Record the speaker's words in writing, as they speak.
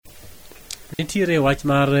nitiere wach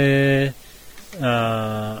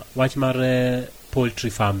mar poultry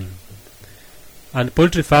farming. And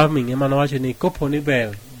poultry farming emano wacho ni kopo ni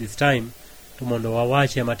ber this time to mondo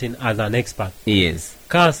wawache matin as an expert. Yes.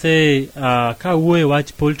 Ka wuoye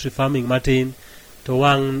wach poultry farming matin to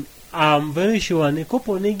wang I'm very sure ni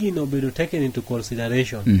kopo ni gino bedo taken into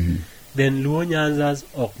consideration. Then Luo Nyanzas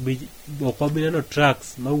okobineno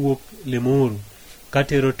trucks mawuok Limuru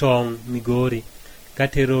katero tong Migori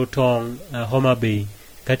katero tong Homa Bay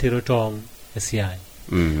katero tong Siaya.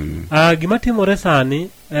 Gima timore sani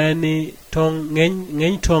ni tong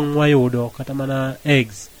ngeny tong wayudo kata mana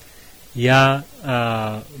eggs ya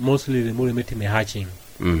mostly Limuru mitime hatching.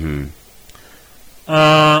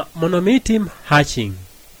 Mondo mitim hatching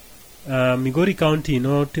Migori County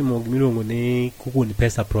no timo gimiluongo ni kuku ni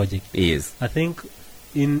pesa project. Yes. I think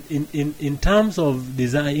in terms of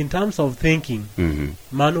design, in terms of thinking,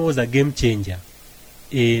 man was a game changer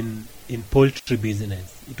in poultry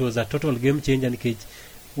business. It was a total game changer.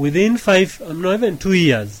 Within 2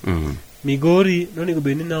 years, Migori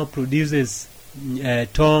Nonigobeni now produces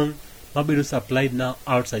tong mabiru supplied now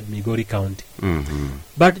outside Migori County.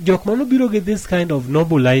 But Jokmano Biro get this kind of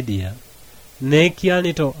noble idea.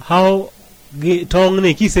 Nekiani to how tong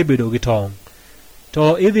ne kisebedo gi tong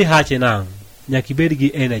to idhi hache nang nyakibed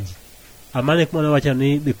gi energy amane kuma wacha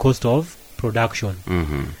ni the cost of production.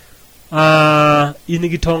 In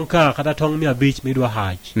gi tong kata tong 500 midwa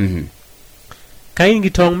hatch. Ka in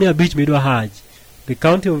gi tong 500 midwa hatch, the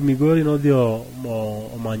county of Migori no dio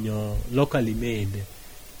omanyo locally made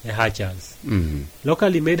hatchers.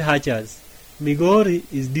 Locally made hatchers. Migori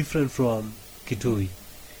is different from Kitui.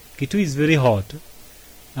 Kitui is very hot,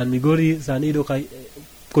 and Migori sanido ka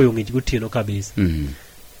koyongich gutieno kabisa.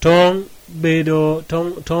 Tong bedo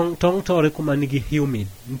tong tore kuma nigi humid.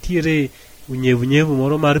 Ntiere unyevu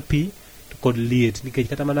moro mar pi kod liet nikech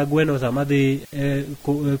kata mana gweno sama dhi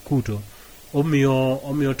kuto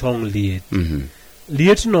omiyo tong liet.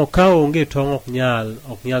 Liet no ka onge tong ok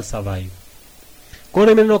nyal survive.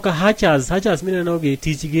 Koro meneno ka hatchers mineno ge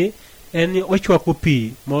tichgi en ochwako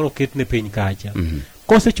pi moro ketne piny kacha.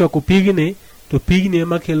 Kose chwako pigni to pigni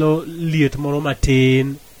ema kelo liet moro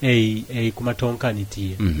matin ei kuma tong ka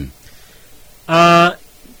nitie.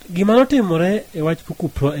 Gima notimore e wach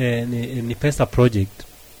kuku ni pesa project.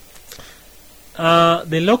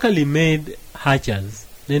 The locally made hatchers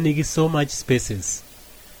ne nigi so much spaces.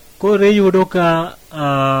 Kore yudo ka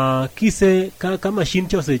ka machine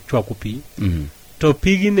chose chwako pi to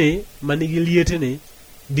pigni manigi lietne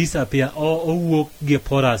disappear or wuok gi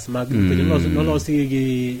porous mag nolosi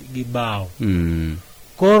gi bao.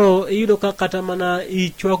 Koro iyudo ka kata mana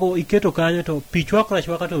ichwako iketo kanyo to pi chwako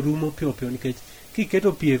to rumo pio nikech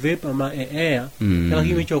kiketo pi e vapor ma e air kaka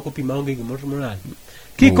gimichwako pi maonge gimoro moral.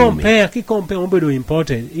 Ki compare obedo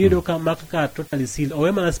imported iyudo ka maka totally sealed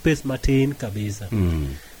owe mana space matin kabisa.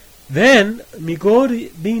 Then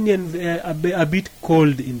Migori being a bit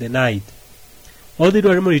cold in the night, all the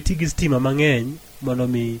dwarimo itigi stima mang'eny mondo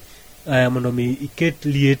mi iket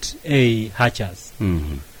liet ei hatchers.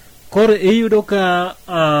 Koro iyudo ka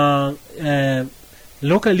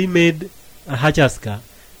locally made hatchers ka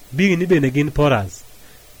big ni bende gin porous.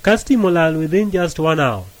 Ka stima olal within just 1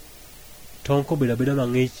 hour tong ko bedo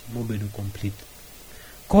mang'ich mobedo complete.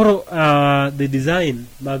 Koro the design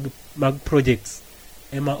mag projects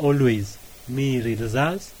ema always me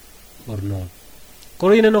results or not.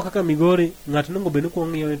 Koro ineno kaka Migori ng'at nongo bende ko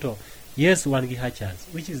ng'iyo to yes, one gi hatchers,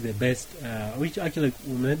 which is the best, which actually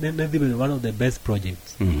one of the best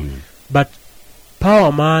projects. But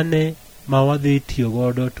power mane mawadhi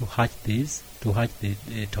tiyogodo to hatch the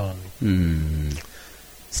tong.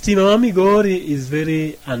 Stima Migori is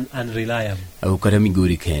very unreliable. Kata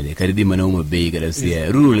Migori kende, kata di mana Homa Bay kata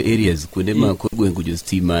Siaya, rural areas kunde ma kwengu jo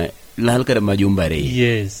stima lal kata majumba re.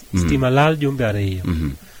 Yes, stima lal jumba re.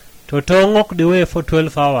 To tong ok the way for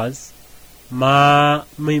 12 hours.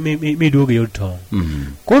 Mi duogo yod tong.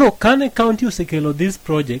 Koro kane county osekelo this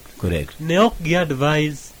project, correct, ne ok gi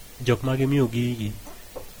advise jok magi miyo gigi.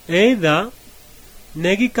 Either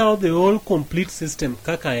negi kao the whole complete system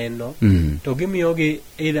kaka eno, to gimiyo gi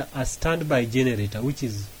either a standby generator which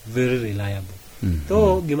is very reliable.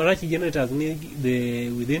 So gimarachi generators ni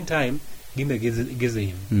within time gimbe gize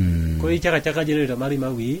him. Koro chaka generator mari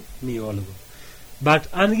mawi ni olgo. But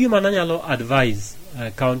an gima nanyalo advise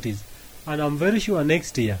counties. And I'm very sure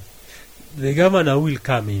next year the governor will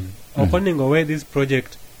come in according away this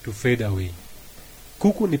project to fade away.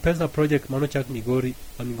 Kuku ni pesa project manochak Migori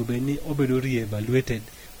amigobeni obedo re-evaluated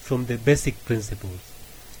from the basic principles.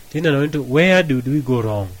 Where did we go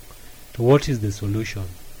wrong? To what is the solution?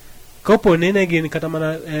 Kopo nene again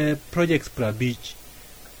katamana projects pra beach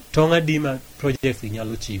tonga dima projects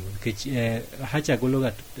inyalo chiwo nikech hacha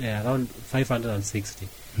golo around 560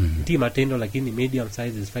 ti matendo lakini medium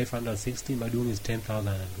size is 560, maduong is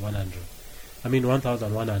 10,100. I mean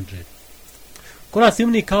 1,100. Kora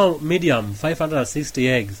assume count medium 560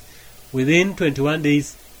 eggs within 21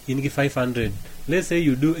 days in 500. Let's say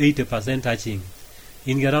you do 80% hatching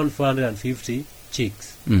in around 450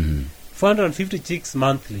 chicks. 450 chicks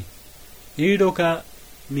monthly. Idoka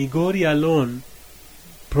Migori alone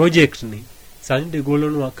project ni sani de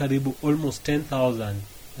golonwa karibu almost 10,000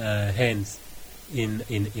 hens in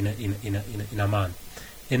a month,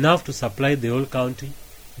 enough to supply the whole county,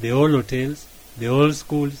 the whole hotels, the whole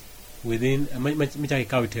schools within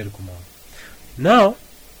now.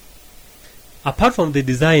 Apart from the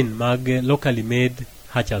design mag locally made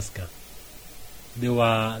hatchaska,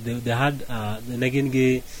 they had the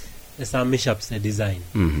negenge some mishaps design.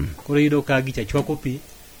 Korido kagi cha chwakopi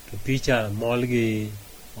to picha molge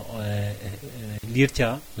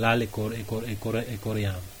lircha lale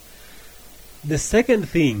ekoriam. The second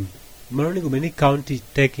thing many county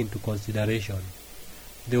take into consideration,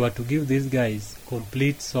 they were to give these guys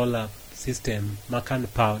complete solar system, makan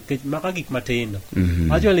power, makagik matendo.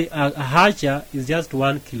 Actually, a hatcher is just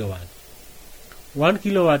 1 kilowatt. 1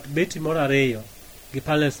 kilowatt beti mora reyo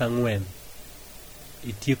gipale sangwen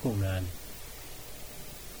itieko ngani.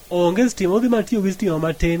 Onge stima odhi matiyo gi stima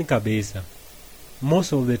matin kabisa.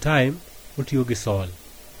 Most of the time utiyo gi sol.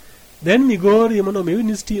 Then Migori mono me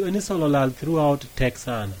ni solo lal throughout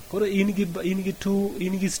Texana. Koro in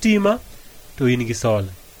gi stima to in gi sol.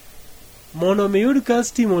 Mono me yud ka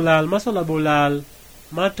stimo lal masola bolal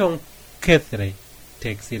matong kethre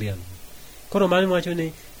tek Syrian. Koro mani wacho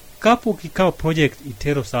ni kapo kikao project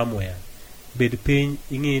itero somewhere, bed piny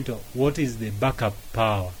ing'ito what is the backup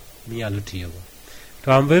power miyalo tiyogo.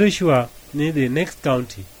 So I'm very sure ni the next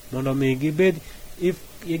county mondo me gibed, if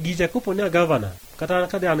gija kopo ni a governor kata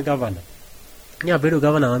kade an governor ni abedo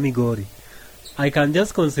governor wa Migori, I can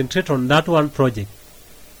just concentrate on that one project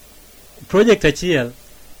achiel.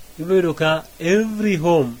 Ibedo ka every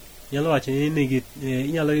home nyalo wacho ni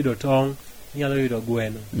inyalo yudo tong, inyalo yudo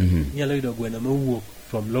gweno, inyalo yudo gweno mowuok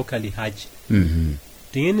from locally hatched.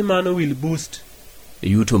 Tingeni mano will boost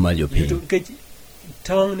yuto majo piny.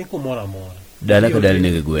 Tong ni kumora mora. Dala ka dala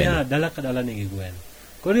nigi gweno. Yeah, dala ka dala nigi gweno.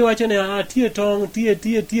 Kori wacho ni tie tong,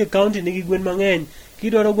 tie county nigi gwen mang'eny.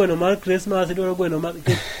 Kidwaro gweno mar Christmas, idwaro gweno mar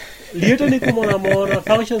lieto ni kumora mora,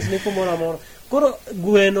 functions ni kumora mora. Koro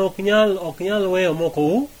gweno ok nyal weyo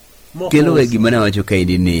moko kelo we gimana wacho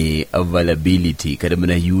kaindi ni availability kada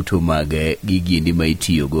mana yuto mag gigindi ma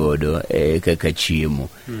itiyo godo kaka chiemo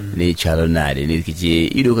ni chalo nade ni kichi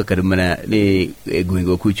ido ka kada mana ni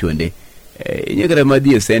gwengo kuchonde nyakara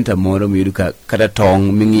madhi center moro miyidu ka kada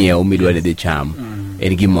tong ming'iewo midware de cham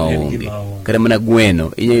en gima onge. Kada mana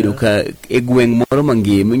gweno inyayudo ka gweng moro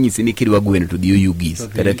mangima nyisi ni kidwa gweno to dhi Oyugis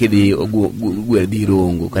kada kidhi gweno dhi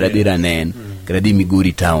Rongo kada dhi Ranen kada dhi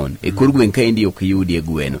Migori town kor gweng ka indi ok yudi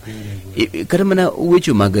gweno. Kada mana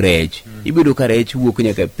wecho mag rech ibedo ka rech wuok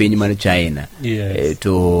nyaka piny mar China.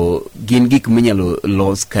 To gin gik minyalo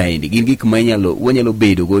los kaindi, gin gik wanyalo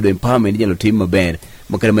bedo godo, empowerment inyalo tim maber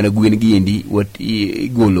makara mana gwen giendi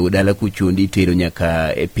igolo dala kuchondi tero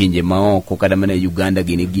nyaka pinje maoko kada mana Uganda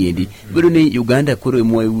giendi bedo ni Uganda koro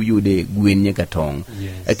emoe uyude gwen nyaka tong.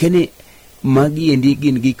 Akene magi endi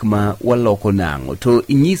gin gik ma waloko nango to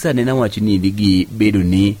inyisa nena wach ni gi bedo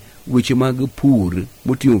ni weche mag pur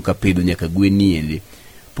moting'o ka pedho nyaka gwen niendi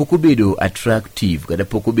poko bedo attractive kada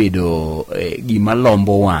poko bedo gima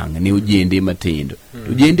lombo wang' ne ojende matindo.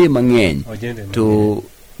 Ojende mang'eny to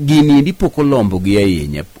gini ndi poko lombo gi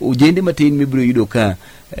ahinya. Ojende matin mibiro yudo ka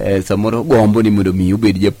samoro gombo ni mondo mi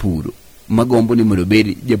obed japur, magombo ni mondo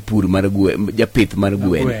bed japur mar japith mar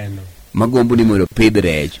gweno, magombo ni mondo pidh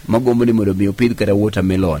rech, magombo ni mondo mi opidh kata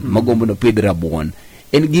watermelon, magombo no pidh rabuon.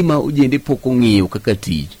 En gima ojende poko ng'iyo kaka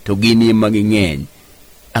tich to gini maging'eny.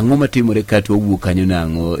 Ang'o matimore ka to wuok kanyo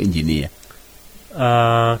nang'o engineer?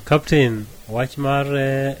 Captain, wach mar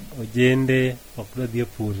ojende okdo dhi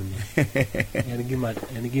pur ni en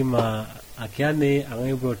gima akiane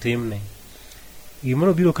ang'o bro timne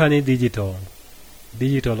gimoro biro kane digital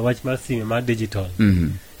wach mar sime mar digital.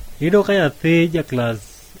 Ido ka nyathi ja class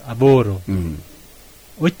 8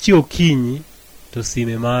 ochiwo kinyi to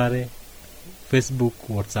sime mare Facebook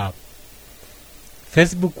WhatsApp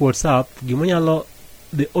gimonyalo,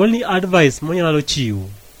 the only advice monyalo chiwo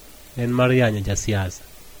en mar yanyo jasiasa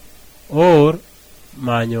or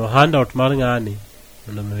manyo handout mar ng'ani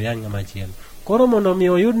mondo mi yang machielo. Koro mondo mi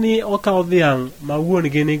oyud ni okawo dhiang' ma wuon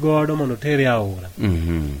gi ni godo mondo tere aora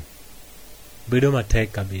bedo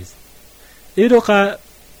matek kabisa. Ido ka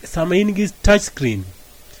sama in gi touch screen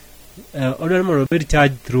odwaro mondo obed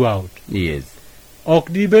charged throughout. Yes. Ok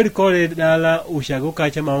dibed kode dala ushago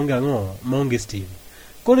kacha maonge ang'o, maonge steam.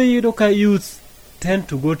 Koro yudo ka youths tend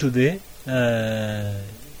to go to the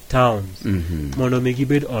towns mondo mi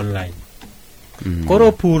gibed online.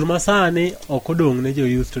 Koro pur masani ok odong ne jo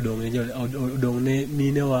youth, to odong ne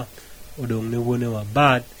minewa, odong ne wuonewa,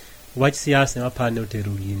 but wach siasa mapane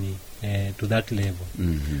otero gini to that level.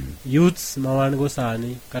 Youths ma wan go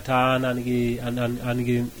sani kata an gi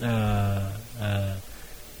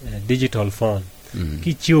digital phone.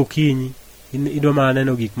 Kichiwo kinyi idwa mana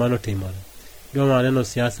neno gik manotimore, idwa mana neno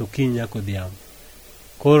siasa okinyi nyaka odhiambo.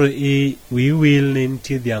 Koro wi wil ni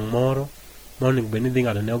nitie dhiang' moro monego bed ni dhi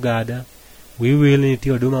ng'ado ne ogada, wi wil ni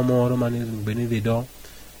nitie oduma moro monego bed ni dhi do,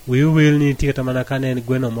 wi wil ni nitie kata mana ka ne en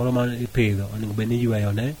gweno moro ma ipidho onego bed ni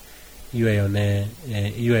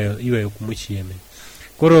yweyo kumuchieme.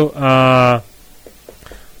 Koro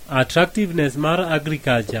attractiveness mar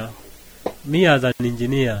agriculture, me as an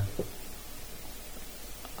engineer,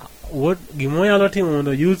 what gimoyalo timo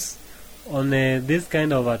mondo youths on this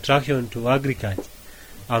kind of attraction to agriculture,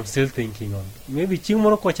 I'm still thinking on. Maybe chieng'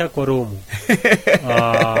 moro kochako romo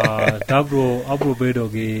abro bedo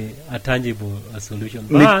gi a tangible solution.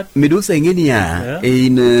 But Medusa ingeni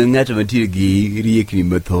in ng'ato mantie gi riekni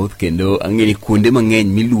mathoth, kendo ang'eni kuonde mang'eny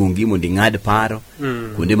miluongi mondo ing'ad paro,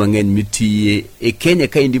 kuonde mang'eny mitie e Kenya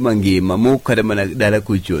ka indi mangima mok kata mana dala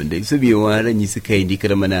kuchonde. Isebiyowa ranyisi ka indi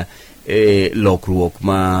kata mana lokruok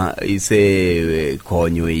ma ise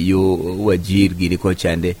konyo e yo Wajir gini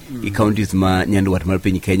kochande i counties ma nyandwat mar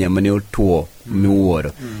piny Kenya mane otuo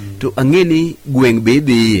miwuoro. To ang'eni gweng' be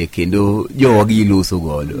idhiye kendo jowagi iloso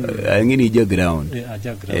godo. Ang'eni ja ground.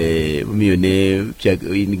 Miyo ne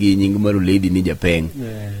in gi nying mar lady ni Japeng.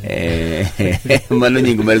 Mano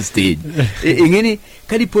nying mar stage. Ing'eni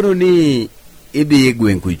kadipono ni idhiye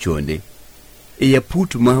gweng' kuchonde,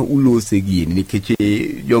 yaput ma ulose gini nikech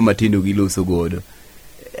joma tindo giloso godo.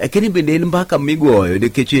 Akeni bende en mbaka migoyo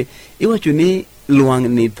nikech iwacho ni luang'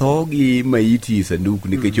 ni tho gi maiti sanduku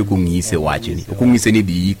nikech okong'ise wachni, okong'ise ni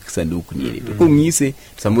di sanduku ni, okong'ise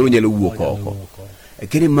samoro nyalo wuok oko.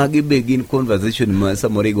 Akeni magi be gin conversation ma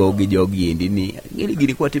samoro igo gi jogi endi ni ng'eni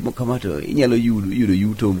gini kwatimo kama to inyalo yudo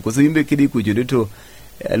yuto, koso imbe kidi kuchonde to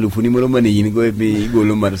alufu ni moro mane in go mi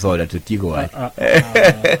golo mar soda to tiko wach.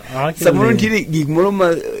 Samoro ntiere gik moro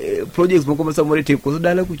ma projects moko ma samoro tip koso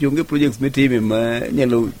dala kuchonge projects mitime ma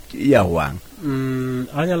nyalo yawang'.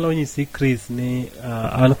 Anyalo nyisi Chris ni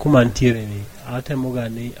an kuma ntiere ni atemoga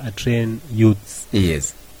ni a train youths.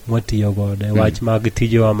 Yes. Motiyo godo wach mag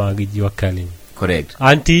tijewa mag jiwa kalin. Correct.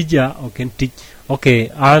 An tija ok en tich. Okay,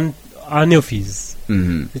 an office.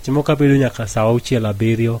 Seche moko abedo nyaka saa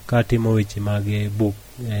 6-7 katimo weche mag book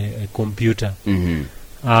computer.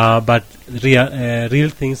 But real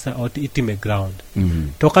things are itime ground.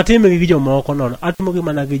 To katime gi jomoko nono, atimo gi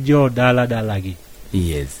mana gi jo dala gi.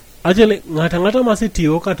 Yes. Actually ng'ata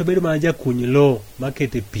masetiyo ka to bedo mana jakuny lo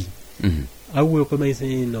makete pi. Awuoyo kod maise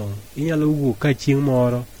ni no, inyalo wuok ka chieng'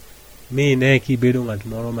 moro mi ne kibedo ng'at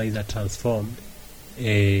moro ma is transformed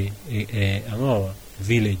ang'owa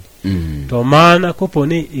village. To mana kopo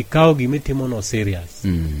ni ikawo gimitimo no serious.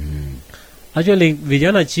 Actually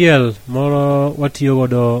vijana chiel moro watiyo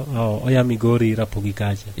godo oya Migori Rapogi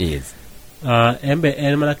kacha. Yes. Embe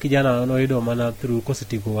en mana kijana noyudo mana through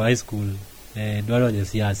kosetieko high school dwaro nye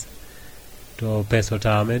siasa. To peso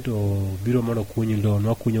tame to biro mondo kunyo lo,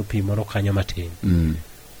 nwakunyo pi moro kanyo matin.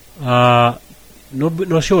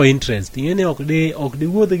 No show interest. Ingene ok di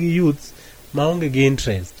wuodh gi youths maonge gi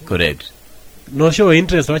interest. Correct. No show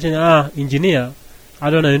interest wacha engineer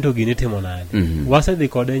adona nito gini timo nade. Wase dhi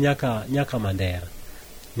kode nyaka Mandera,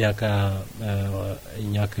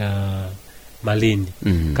 nyaka Malindi.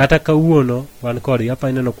 Kata kawuono wan kod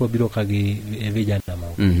yapa neno kwa biro ka gi vijana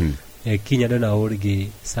moko. Kinya dona orgi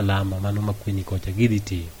salama mano makwini kocha gidhi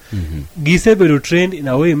tiyo. Gisebedo trained in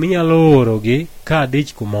a way minyalo oro gi ka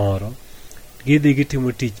dich kumoro gidhi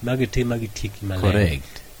gitimo tich magitimo gitiki maler.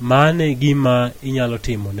 Correct. Mane gima inyalo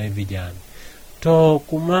timo ne vijana. To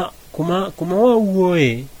kuma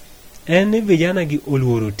wawuoye en ni vijana gi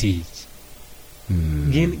oluoro tich.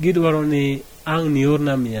 Gidwaro ni ang' ni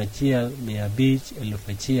orna 100, 500,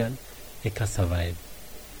 1,000 eka survive.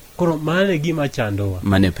 Koro mane gima chandowa.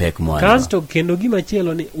 Mane pek mwana. Kasto kendo gima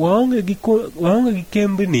chielo ni waonge gi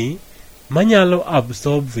kembni manyalo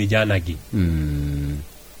absorb vijana gi.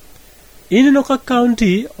 Ineno ka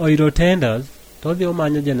county oiro tenders to dhi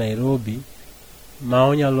omanyo ja Nairobi ma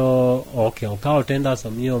onyalo okawo tenders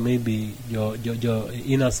omiyo maybe jo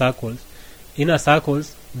inner circles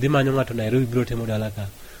dhi manyo ng'ato Nairobi biro temo dala ka.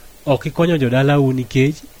 Ok ikonyo jo dala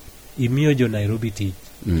nikech imiyo jo Nairobi tich,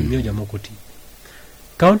 imiyo jomoko tich.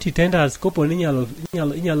 county tenders kopo ni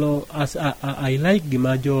inyalo as I like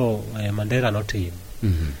gima jo Mandera notim.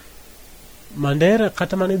 Mandera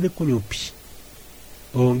kata mane dhi kunyo pi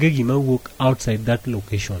onge gima wuok outside that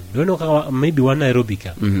location. Don't know maybe one Nairobi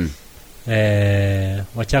ka.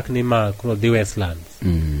 Wachak ni ma kuro the Westlands.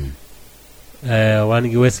 One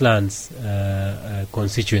gi Westlands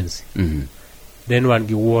constituency. Then one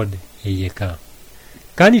gi ward eyeka.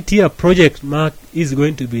 Can it a project mark is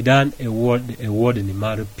going to be done a ward ni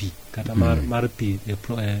mar pi kata mar pi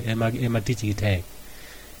ema teach it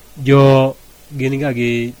jo giniga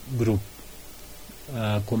gi group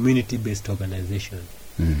community based organization.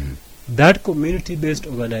 That community based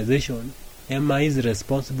organization ema is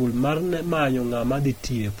responsible mar manyo ngama dhi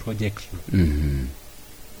tiye project.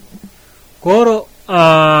 Koro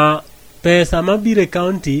pesa mabire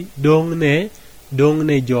county dongne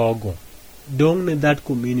jogo dongne that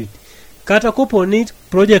community kata kopo ni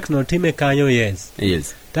project no time kanyo. Yes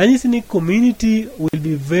tanyisi ni community will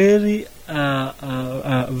be very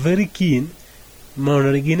very keen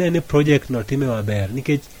mondo gine ni project no time maber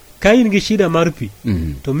nikech ka in gi shida mar pi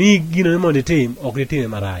to mi gino mondo tim ok time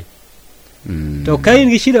marach. To ka in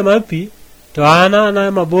gi shida mar pi to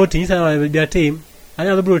ana maboti nyisa dia tim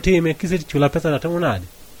anyalo bro time kiseti chula pesa na tamo nade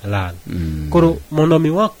alal. Koro mondo mi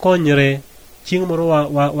wakonyre chieng moro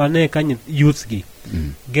wane kany youths gi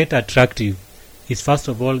get attractive is first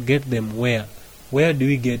of all get them where are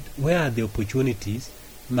the opportunities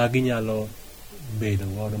maginyalo bedo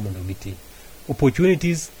godo mondo giti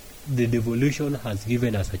opportunities the devolution has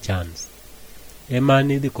given us a chance.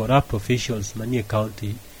 Emani the corrupt officials mani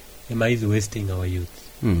county ema is wasting our youth.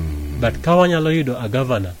 But kawanyalo yudo a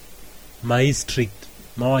governor my strict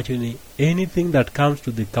mawacho ni anything that comes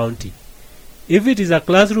to the county, if it is a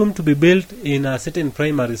classroom to be built in a certain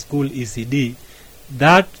primary school ECD,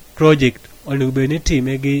 that project only be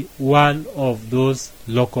maybe one of those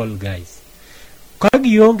local guys.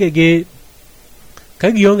 Kagionge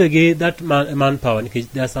ge that manpower.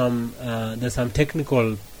 There's some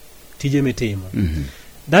technical TJM team.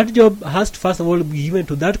 That job has to first of all be given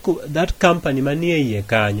to that company manie ye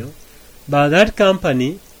kanyo, but that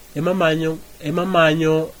company ema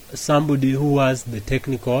manyo somebody who has the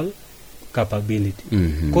technical capability.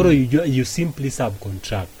 Koro you simply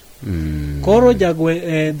subcontract. Koro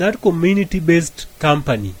jagwe that community based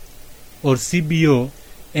company or CBO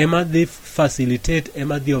ema they facilitate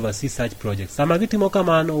ema they oversee such projects. Samagitimo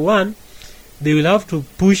kamano one, they will have to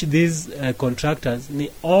push these contractors ni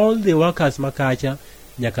all the workers makacha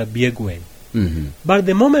nyaka biegwen. But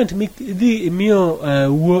the moment the mio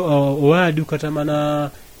wadu kata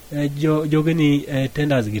mana jogeni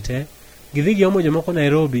tenders gite gidhi omo jomoko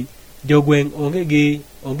Nairobi jogweng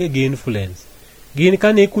onge gi influence. Gin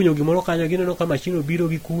kane kunyo gimoro kanyo gineno ka machine biro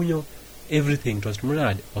gi kunyo everything to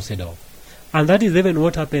stimulate osedo. And that is even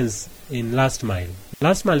what happens in last mile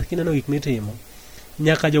kineno gik mitimo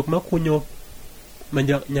nyaka jok makunyo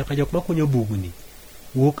bugni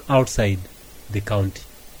walk outside the county.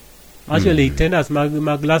 Actually tenders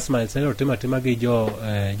mag last mile sero tema gi jo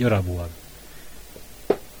rabuwa.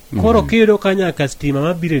 Koro kido kanya ka stima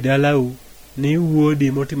mabire dalau ni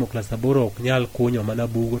wuodi motimo class 8 ok nyal kunyo mana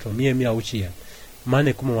bugo to mia auchia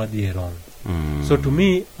mane kuma wadhi wrong. So to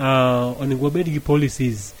me onego bed gi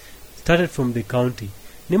policies started from the county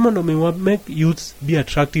ni mondo me make youths be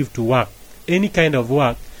attractive to work any kind of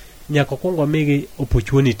work nyaka kongo mege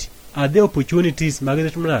opportunity. Are there opportunities magede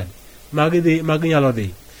tumnadi nyalo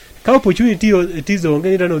dhi ka opportunity it is onge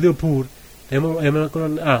ni dano dhi pur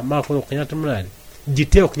ma ko kanya tumnadi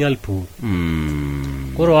jite ok nyal pur.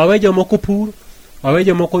 Koro awejo moko pur,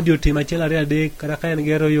 awejo moko dio tima chela ria de kata ka en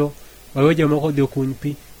gero yo, awejo moko dio kuny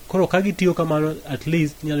pi. Koro ka gitiyo kamano at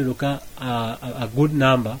least nyalo ka a good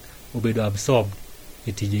number obedo absorbed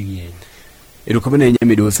etije gien. Erokamane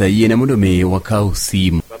nyamidosa yene mondo me wakau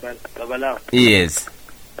simu. Babala. Yes.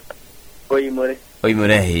 Oimore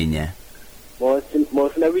ahinya.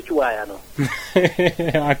 Mos na wich waya no.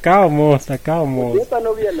 Akaw mos. Yepa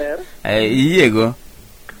no vieler. Yego.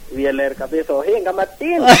 Vieler kabisa ohinga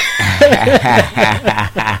matin.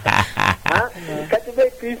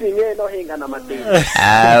 Katibe krisi nye no hinga na matin.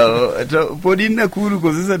 To podin Nakuru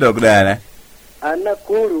kozisa dogdara.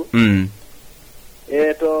 Nakuru.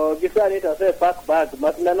 To gisani ta se pack bag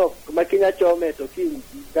matnano makinya chome to ki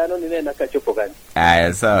gano nine na kachopo gani.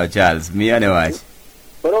 Sawa Charles, miane wach.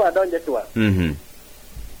 Koro adonje twa.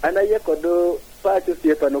 Ana ye kodo pacho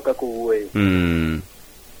siepa no kakuwe.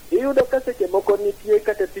 Iyudo ka seche moko nitie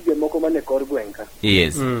kata tije moko mane kor gwenka.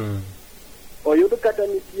 Yes. Oyudo kata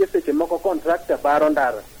nitie seche moko contractor baro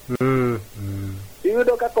ndara.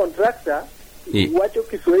 Iyudo ka contractor wacho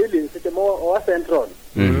Kiswahili seche moko wa central.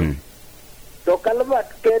 to kalvat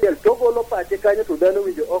kedel to golo pache kanyo to dhano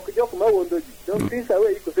winjo ok jok ma wondo ji don't this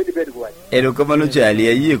away iko sedi bed gwach ero kamano chali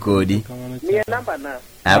ayie kodi mia namba na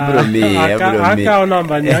abro mi akao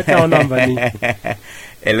namba ni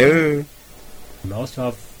hello. I also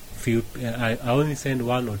have few I only send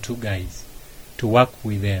 1 or 2 guys to work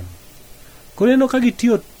with them. Kureno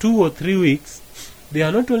kagitio 2 or 3 weeks, they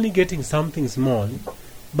are not only getting something small,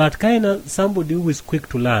 but kinda somebody who is quick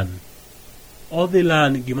to learn. All they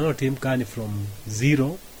learn gimano team kani from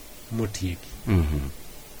zero motieki.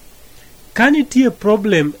 Can it be a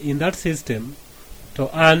problem in that system to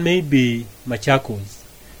earn maybe Machakos?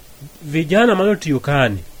 Vijana manotio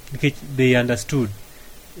kani because they understood.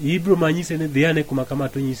 Ibro manyise ne dhiane kuma kama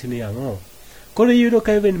to nyisi ne yango. Kore yudo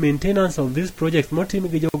ka even maintenance of this project motimi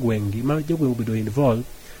gi jogwengi ma jogwengi bido involved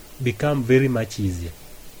become very much easier.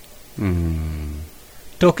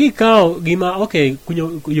 To kikao gima okay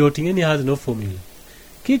kunyo yotingeni has no formula.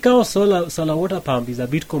 Kikao solar water pump is a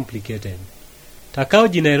bit complicated. Takao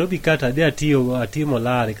ji Nairobi kata they atimo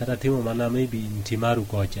lare kata timo mana maybe ntimaru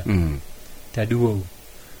kocha. Taduo.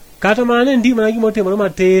 Kata mane ndi managi mote moroma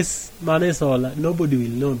tes mane sola nobody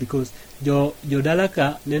will know because jo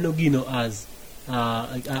dalaka neno gino as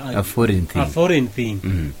a foreign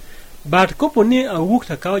thing. But kopo ni awuk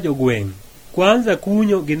takao jo gweng kwanza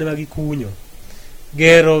kunyo gine magi kunyo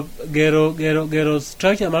gero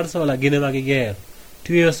structure mar sola gine magi gero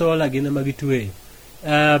tuyo sola gine magi tuwe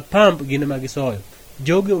pump gine magi soyo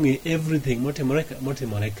jogi onge everything mote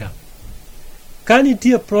moreka kani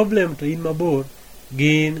tia problem to in mabor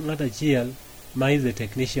gin ngata chiel ma is a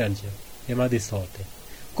technician ema dhi sote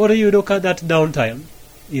kore yudo ka that downtime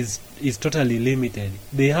is totally limited.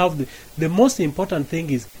 They have the most important thing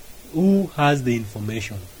is who has the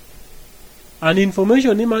information, and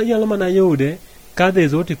information ni yalo mana yude ka there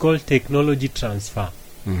is what we call technology transfer.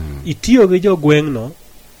 Itiyo gi jogweng no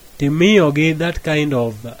timiyo gi that kind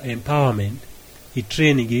of empowerment,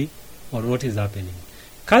 training gi on what is happening.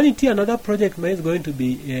 Can it be another project is going to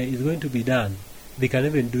be done? They can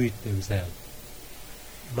even do it themselves.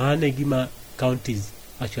 Mane gima counties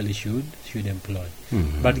actually should employ.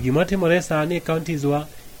 But gimati moresa ani counties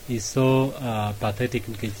is so pathetic.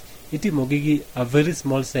 Iti mogigi a very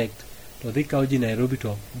small sect to the kauji Nairobi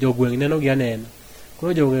to jogweng neno gyanen.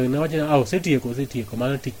 Kuro jogweng na wachina setieko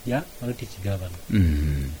mano teach governor.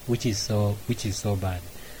 Which is so bad.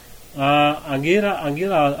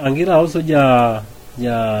 Angira also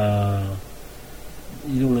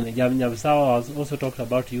Nyabsawa also talked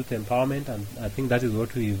about youth empowerment, and I think that is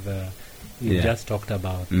what we've just talked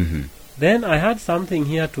about. Then I had something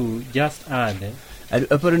here to just add.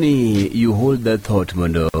 Apparently, you hold that thought,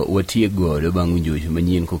 Mondo. What you go to Bangunjo,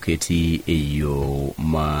 Manyan Koketi, yo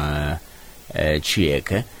ma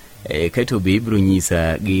check. Kato be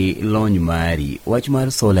Brunyisa, gi launch mari, watch mar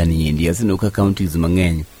sola ni India, Sinoka counties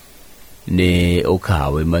mangen. Ne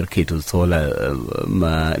okawe marketo sola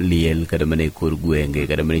ma liel kadamane kurgwenge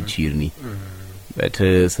kadamane chirni but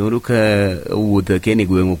samuruka wuta keni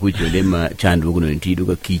gwengo kuchole ma chandu kuno ntidu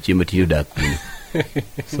ka kiche matiyo dakuni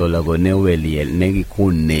sola go ne weliel ne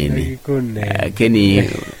gikunene keni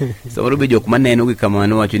samurube jok maneno gi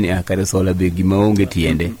kamano wacho ni akare sola be gima onge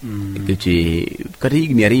tiende kiche kata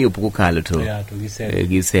higni ariyo poko kalo to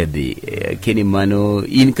gisedhi keni mano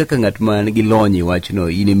in kaka ngat man gi lonyi wachno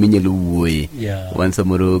in minyalo wuoye wan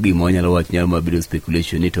samoro gima onyalo wach nyalo mabedo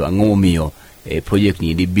speculation ni to ang'o miyo project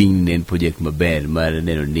ni being nen project maber mar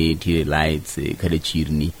neno ni tie lights kada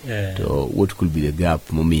chirni to what could be the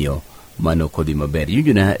gap momiyo mano kodhi maber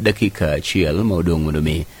yunjuna dakika chiel ma odong' mondo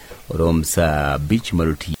mi orom sa bich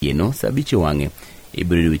marotieno sa bich wange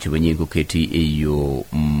ibiro weche manyien koketi e yo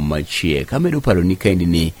machie kamedo paro ni kaindi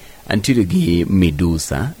ni antire gi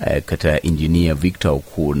Medusa kata engineer Victor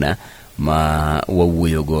Okuna ma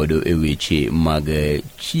wawuoyo godo e weche mag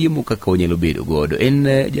chiemo kaka onyalo bedo godo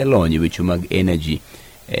en jalony weche mag energy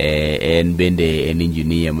en bende en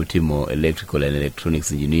engineer motimo electrical and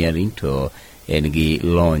electronics engineering to en gi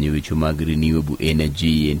lony weche mag renewable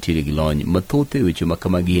energy entiere gi lony mathoth weche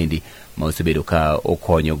makamagi endi ma osebedo ka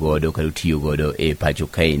okonyo godo ka tiyo godo e pacho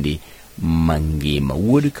kaendi mangima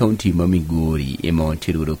Wood County ma Migori ema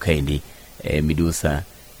ontiere godo kaendi Medusa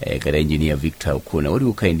kada engineer Victor Okuna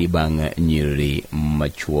wadu kaendi bang nyiri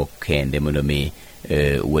machuok kende mondo me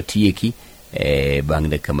watieki bang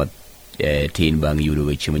da kama tin bang yudo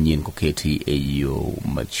weche manyien koketi e yo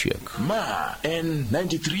machiek Ma en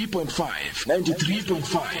 93.5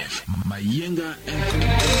 Mayenga FM.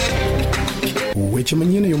 Weche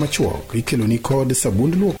manyien yo machuok ikelo ni kod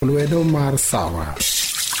sabund luoko lwedo mar Sawa.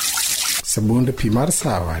 Sabund pi mar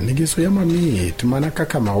Sawa nigi suya mamit mana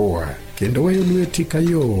kaka maua kendo weyo lweti ka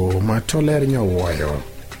yo matoler nyowuoyo.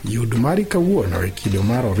 Yud mari kawuono e kido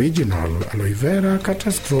mar original aloe vera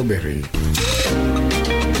kata strawberry.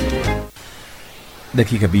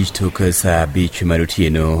 Dakika bich tok saa bich mar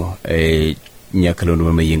otieno nyakalondo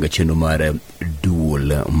mar Mayienga, chenro mar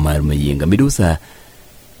Duol Mar Mayienga. Midusa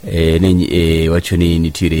wacho ni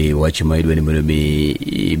nitiere wach ma idwa ni mondo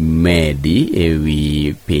mi medi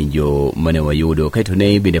ewi penjo mane wayudo, kaito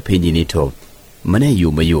ne bende penji ni to mane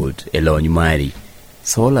yo mayot e lony mari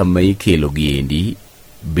sola ma ikelo giendi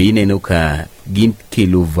bineno ka gin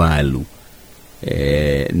kelo valu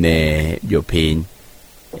ne jopiny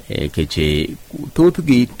keche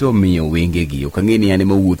thothgi to miyo wengegi ok ang'e ni ane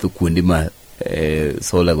mawuotho kuonde ma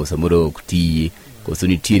sola go samoro ok tiye koso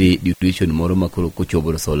nitiere duration moro ma koro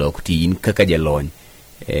kochobo sola ok tiye. In kaka jalony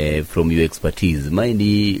from your expertise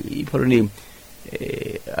maendi iparo ni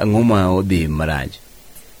ang'o ma odhi marach?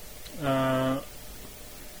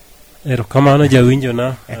 Erokamano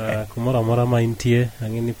jawinjona kumoro amora ma intie,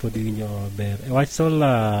 ang'e ni pod iwinjo maber. Wach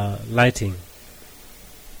solar lighting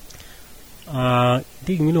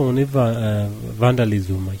dig miluongo ni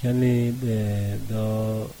vandalism, yani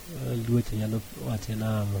do luoche nyalo wache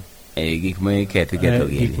namo gik ma ketho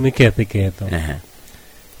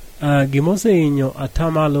gimoseinyo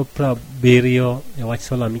atamalo 70 e wach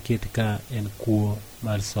sola miket ka en kuo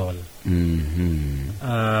mar sola.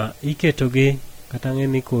 Iketogi kata ng'e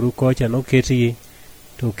ni koru kocha noketgi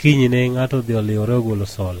to kinyne ng'ato dhi oliwore ogolo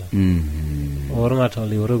sola, or ng'ato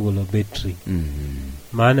oliwore ogolo betri.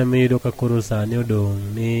 Mane miyudo ka koro sani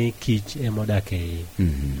odong' ni kich emodak e iye.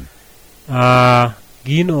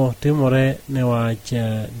 Gino timore ne wach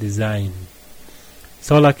design.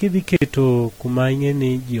 Sola kidhi keto kuma ing'e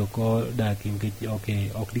ni ji ok odaki,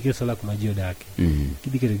 ok diket sola kuma ji odaki.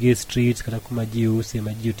 Kidhi keto gi streets kata kuma ji use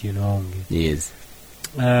ma ji otieno onge. Yes.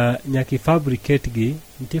 Nyaki fabricate gi,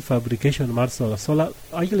 nitie fabrication mar sola.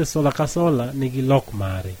 Actually sola ka sola nigi lock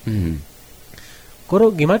mare.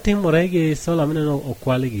 Koro gima timore gi sola mineno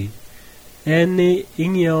okwalgi en ni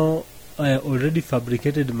ing'iewo already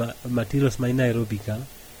fabricated materials ma Nairobi ka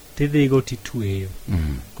tidhigo titweyo.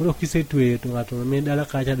 Koro kisetweyo to ng'ato mi dala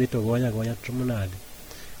kacha dhi to gonya tumo nade.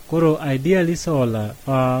 Koro ideally sola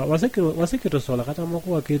waseketo sola kata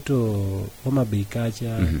moko waketo Homa Bay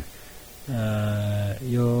kacha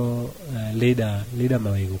yo leader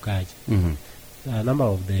mawego kacha. A number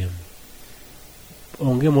of them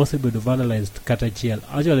onge mosebedo vandalized kata chiel.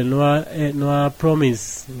 Actually noa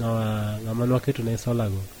promise ng'ama nwaketo ne sola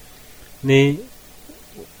go ni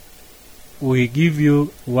we give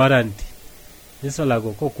you warranty. Ni sola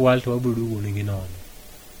go kokwal to wabiro duogo nigi nono.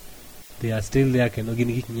 They are still there kendo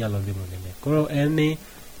gin gik nyalo dhi monene. Koro en ni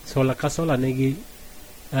sola ka sola nigi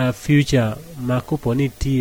future ma kopo ni